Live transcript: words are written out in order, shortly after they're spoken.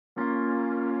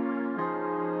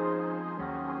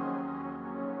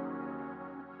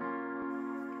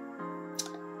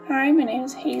Hi, my name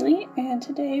is Haley, and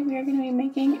today we are going to be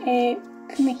making a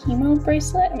Kumihimo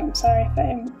bracelet, and I'm sorry if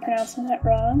I'm pronouncing that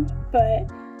wrong,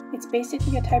 but it's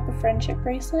basically a type of friendship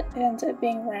bracelet. It ends up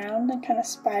being round and kind of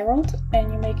spiraled,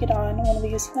 and you make it on one of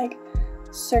these like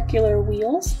circular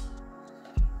wheels.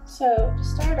 So to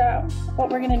start out, what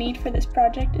we're going to need for this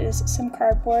project is some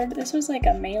cardboard. This was like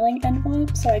a mailing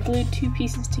envelope, so I glued two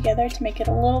pieces together to make it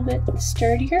a little bit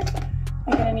sturdier.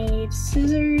 I'm going to need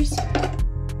scissors,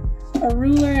 a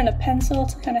ruler, and a pencil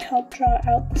to kind of help draw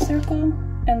out the circle,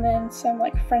 and then some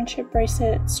like friendship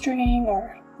bracelet string,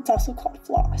 or it's also called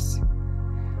floss.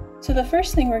 So the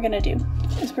first thing we're going to do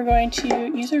is we're going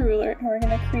to use a ruler and we're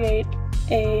going to create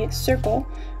a circle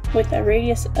with a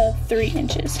radius of 3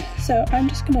 inches. So I'm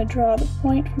just going to draw the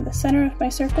point from the center of my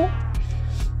circle,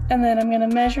 and then I'm going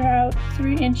to measure out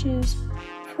 3 inches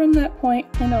from that point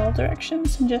in all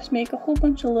directions and just make a whole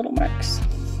bunch of little marks.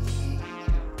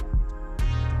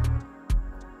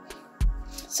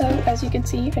 So as you can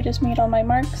see, I just made all my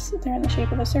marks. They're in the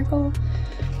shape of a circle.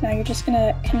 Now you're just going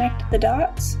to connect the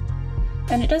dots.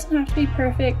 And it doesn't have to be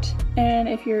perfect, and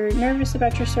if you're nervous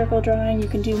about your circle drawing, you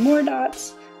can do more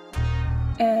dots,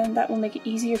 and that will make it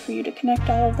easier for you to connect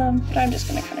all of them, but I'm just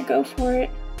going to kind of go for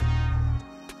it.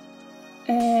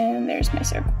 And there's my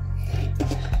circle.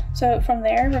 So from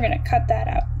there, we're going to cut that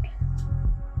out.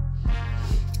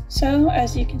 So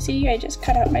as you can see, I just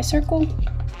cut out my circle.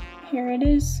 Here it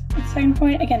is, the second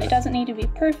point. Again, it doesn't need to be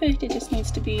perfect, it just needs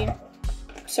to be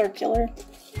circular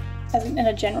in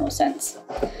a general sense.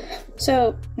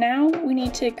 So now we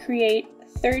need to create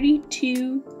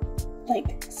 32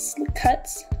 like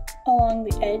cuts along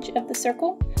the edge of the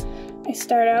circle. I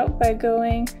start out by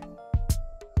going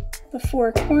the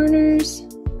 4 corners,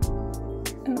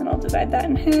 and then I'll divide that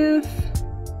in half.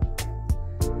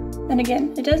 And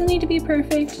again, it doesn't need to be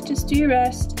perfect, just do your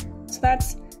best. So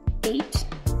that's 8.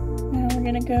 Now we're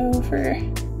gonna go for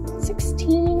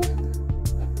 16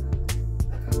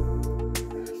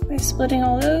 by splitting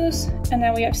all those, and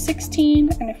now we have 16,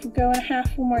 and if we go in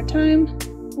half one more time,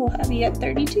 we'll have you at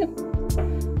 32.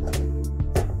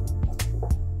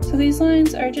 So these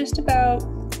lines are just about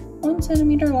 1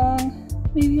 centimeter long,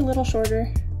 maybe a little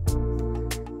shorter.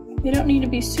 They don't need to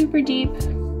be super deep,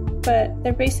 but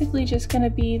they're basically just going to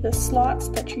be the slots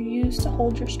that you use to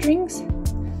hold your strings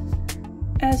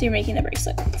as you're making the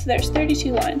bracelet. So there's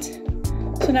 32 lines.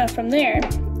 So now from there,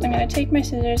 I'm going to take my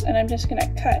scissors and I'm just going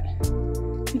to cut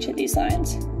each of these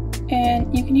lines.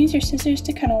 And you can use your scissors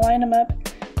to kind of line them up.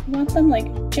 You want them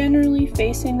like generally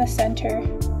facing the center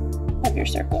of your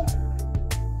circle.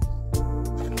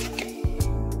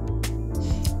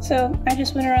 So I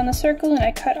just went around the circle and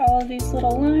I cut all of these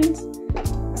little lines.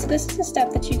 So this is a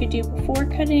step that you could do before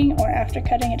cutting or after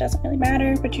cutting, it doesn't really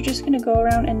matter, but you're just going to go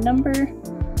around and number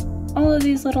all of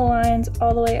these little lines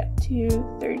all the way up to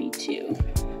 32.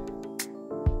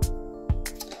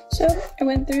 So I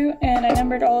went through and I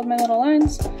numbered all of my little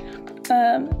lines.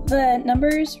 The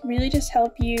numbers really just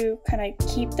help you kind of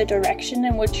keep the direction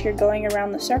in which you're going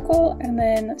around the circle, and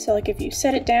then so like if you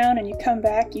set it down and you come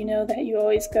back, you know that you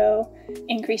always go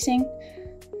increasing.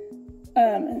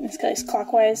 In this case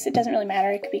clockwise, it doesn't really matter,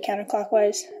 it could be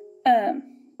counterclockwise,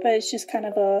 but it's just kind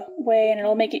of a way, and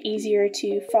it'll make it easier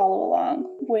to follow along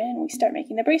when we start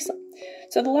making the bracelet.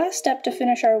 So the last step to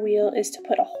finish our wheel is to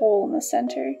put a hole in the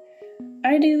center.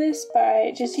 I do this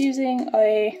by just using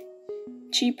a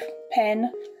cheap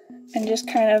pen and just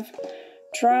kind of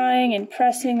drawing and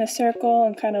pressing the circle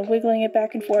and kind of wiggling it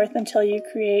back and forth until you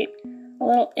create a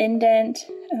little indent,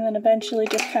 and then eventually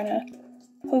just kind of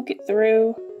poke it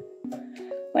through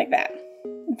like that.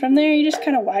 And from there you just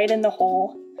kind of widen the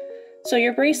hole. So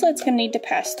your bracelet's going to need to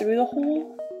pass through the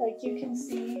hole. Like you can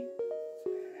see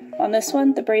on this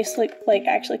one, the bracelet like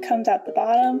actually comes out the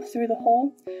bottom through the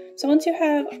hole. So once you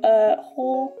have a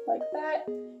hole like that,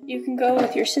 you can go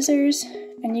with your scissors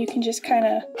and you can just kind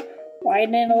of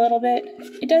widen it a little bit.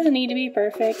 It doesn't need to be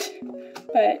perfect,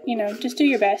 but you know, just do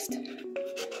your best.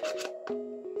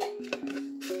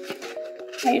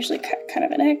 I usually cut kind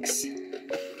of an X.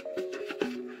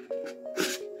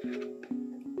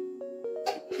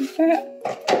 Like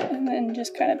that. And then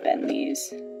just kind of bend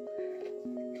these.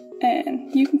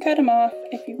 And you can cut them off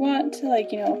if you want to,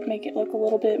 like, you know, make it look a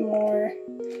little bit more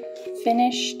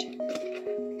finished,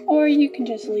 or you can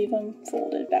just leave them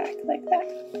folded back like that.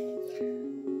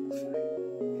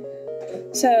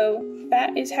 So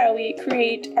that is how we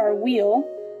create our wheel.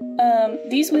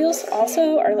 These wheels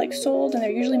also are like sold, and they're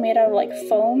usually made out of like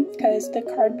foam, because the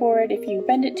cardboard, if you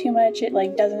bend it too much, it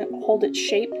like doesn't hold its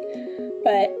shape.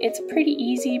 But it's pretty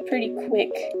easy, pretty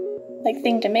quick like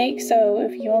thing to make, so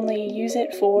if you only use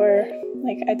it for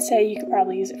Like, I'd say you could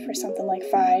probably use it for something like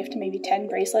 5 to maybe 10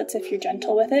 bracelets if you're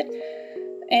gentle with it.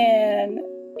 And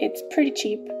it's pretty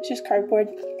cheap, it's just cardboard.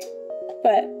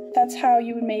 But that's how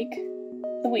you would make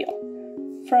the wheel.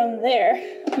 From there,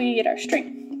 we get our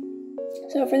string.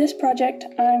 So for this project,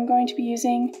 I'm going to be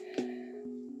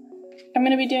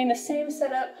doing the same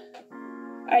setup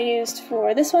I used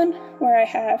for this one, where I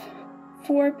have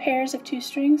 4 pairs of 2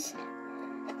 strings.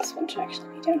 This one should actually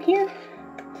be down here.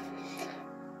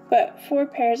 But 4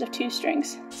 pairs of 2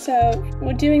 strings. So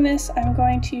with doing this, I'm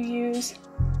going to use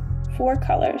 4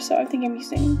 colors. So I think I'm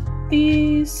using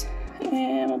these,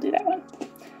 and we'll do that one.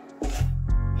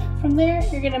 From there,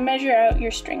 you're gonna measure out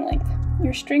your string length.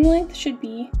 Your string length should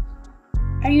be,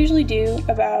 I usually do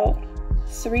about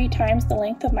 3 times the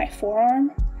length of my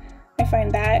forearm. I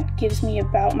find that gives me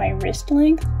about my wrist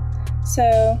length.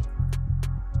 So,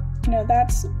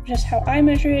 that's just how I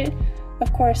measure it.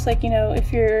 Of course,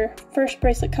 if your first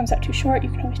bracelet comes out too short, you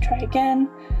can always try again.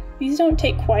 These don't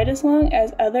take quite as long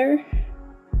as other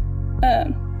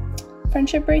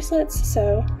friendship bracelets,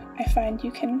 so I find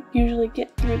you can usually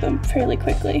get through them fairly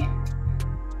quickly.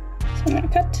 So I'm gonna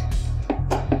cut.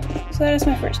 So that is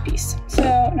my first piece. So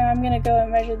now I'm gonna go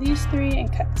and measure these 3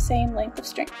 and cut the same length of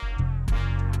string.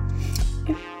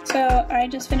 Okay. So I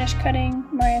just finished cutting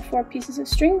my 4 pieces of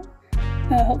string.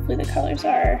 Hopefully the colors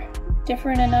are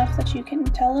different enough that you can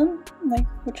tell them, like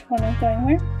which one is going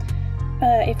where.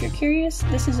 If you're curious,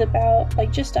 this is about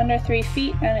just under 3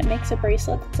 feet, and it makes a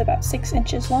bracelet that's about 6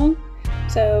 inches long.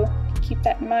 So keep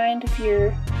that in mind if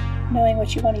you're knowing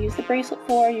what you want to use the bracelet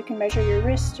for. You can measure your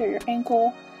wrist or your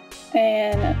ankle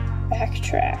and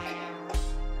backtrack.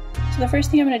 So the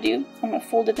first thing I'm going to do, I'm going to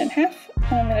fold it in half,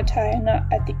 and I'm going to tie a knot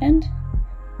at the end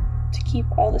to keep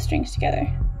all the strings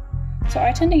together. So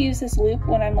I tend to use this loop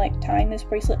when I'm tying this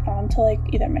bracelet onto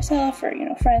either myself or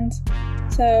friends.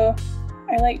 So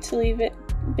I like to leave it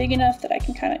big enough that I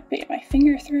can kind of get my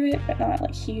finger through it, but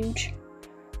not huge.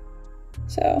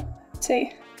 So I'd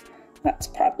say that's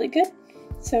probably good.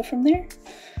 So from there,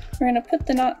 we're gonna put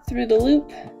the knot through the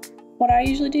loop. What I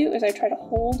usually do is I try to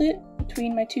hold it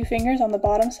between my 2 fingers on the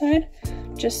bottom side,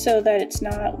 just so that it's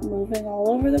not moving all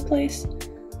over the place.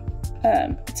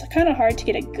 It's kind of hard to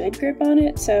get a good grip on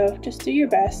it, so just do your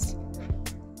best.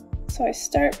 So I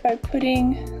start by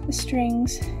putting the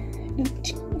strings in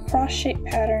a cross-shaped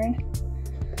pattern,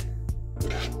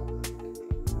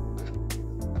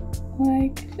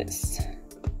 like this.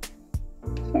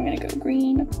 So I'm going to go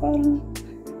green at the bottom.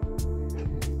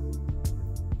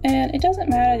 And it doesn't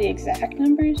matter the exact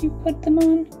numbers you put them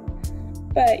on,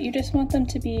 but you just want them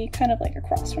to be kind of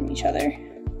across from each other.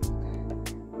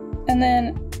 And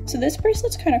then, so this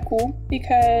bracelet's kind of cool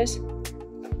because,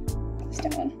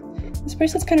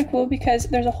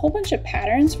 there's a whole bunch of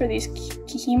patterns for these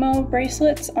Kumihimo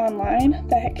bracelets online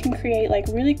that can create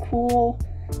really cool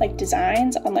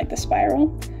designs on the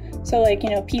spiral. So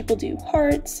people do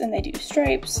hearts, and they do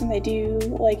stripes, and they do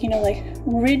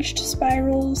ridged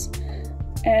spirals,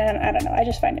 and I don't know, I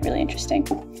just find it really interesting.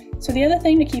 So the other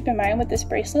thing to keep in mind with this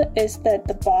bracelet is that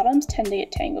the bottoms tend to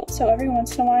get tangled. So every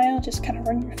once in a while, just kind of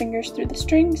run your fingers through the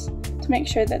strings to make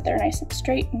sure that they're nice and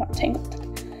straight and not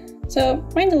tangled. So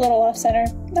mine's a little off center,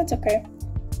 that's okay.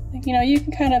 You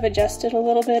can kind of adjust it a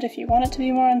little bit if you want it to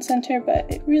be more on center,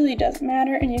 but it really doesn't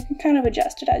matter, and you can kind of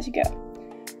adjust it as you go.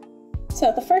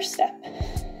 So the first step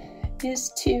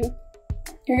is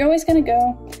you're always gonna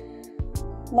go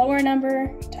lower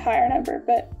number to higher number,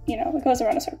 but it goes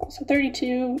around a circle. So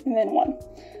 32 and then 1.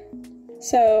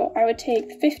 So I would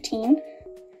take 15,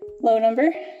 low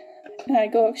number, and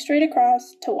I'd go straight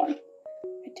across to 1.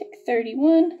 I'd take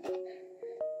 31,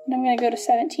 and I'm gonna go to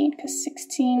 17, because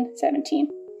 16, 17.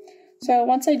 So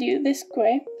once I do this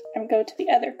way, I'm gonna go to the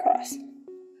other cross.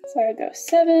 So I would go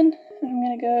 7, and I'm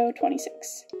gonna go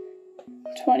 26.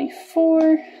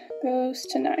 24 goes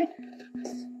to 9.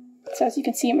 So as you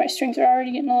can see, my strings are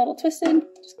already getting a little twisted.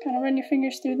 Just kind of run your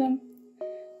fingers through them,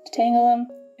 detangle them.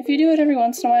 If you do it every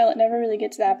once in a while, it never really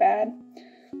gets that bad.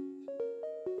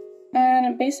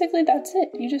 And basically that's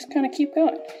it. You just kind of keep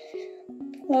going.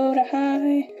 Low to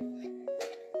high.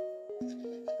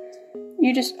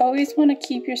 You just always want to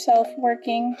keep yourself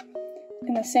working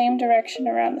in the same direction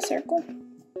around the circle.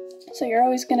 So you're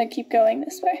always going to keep going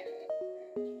this way.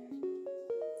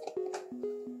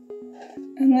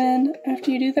 And then after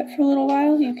you do that for a little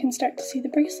while, you can start to see the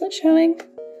bracelet showing.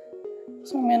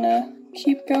 So I'm gonna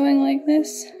keep going like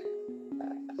this.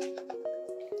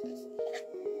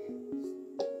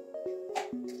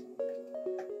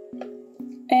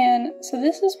 And so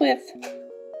this is with,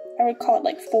 I would call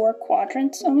it 4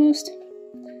 quadrants almost.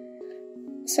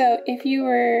 So if you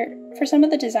were, for some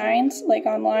of the designs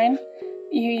online,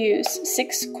 you use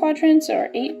 6 quadrants or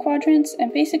 8 quadrants,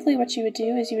 and basically what you would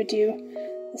do is you would do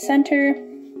the center,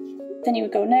 then you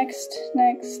would go next,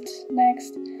 next,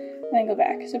 next, and then go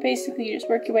back. So basically you just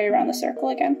work your way around the circle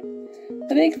again.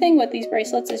 The big thing with these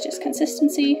bracelets is just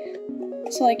consistency.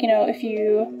 So like, you know, if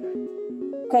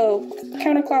you go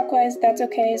counterclockwise, that's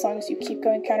okay as long as you keep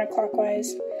going counterclockwise.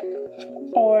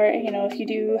 Or, you know, if you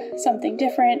do something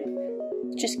different,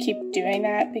 just keep doing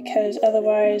that, because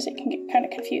otherwise it can get kind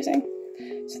of confusing.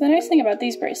 So the nice thing about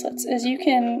these bracelets is you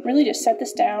can really just set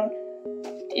this down.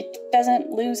 It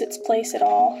doesn't lose its place at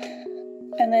all.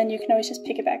 And then you can always just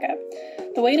pick it back up.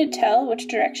 The way to tell which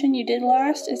direction you did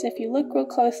last is if you look real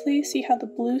closely, see how the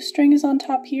blue string is on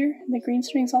top here and the green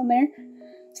string's on there?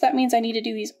 So that means I need to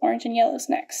do these orange and yellows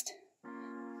next.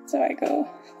 So I go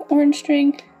orange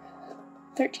string,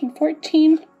 13,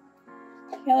 14,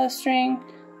 yellow string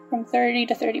from 30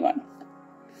 to 31.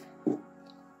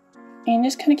 And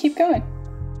just kind of keep going.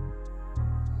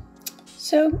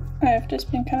 So I've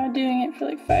just been kind of doing it for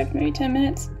like 5, maybe 10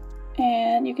 minutes.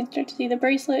 And you can start to see the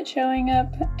bracelet showing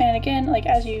up. And again, like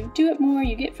as you do it more,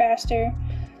 you get faster.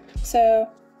 So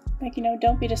like, you know,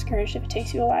 don't be discouraged if it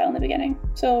takes you a while in the beginning.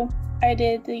 So I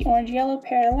did the orange-yellow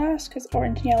pair last because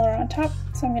orange and yellow are on top.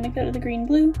 So I'm going to go to the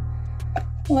green-blue,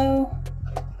 low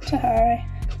to high,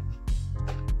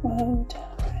 low to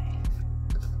high.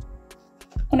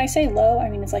 When I say low, I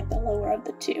mean it's like the lower of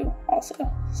the two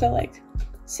also. So like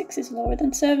 6 is lower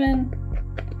than 7,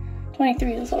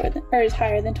 23 is lower than, or is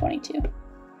higher than 22.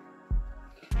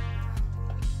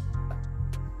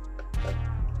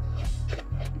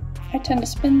 I tend to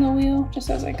spin the wheel just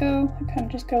as I go. I kind of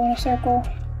just go in a circle,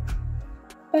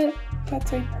 but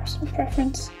that's a personal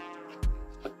preference.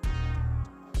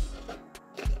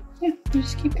 Yeah, you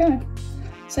just keep going.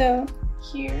 So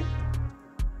here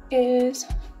is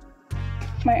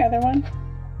my other one,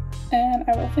 and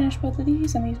I will finish both of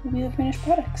these, and these will be the finished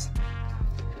products.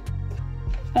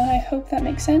 I hope that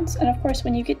makes sense, and of course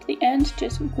when you get to the end,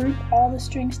 just group all the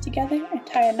strings together and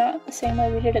tie a knot the same way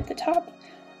we did at the top,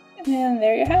 and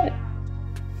there you have it.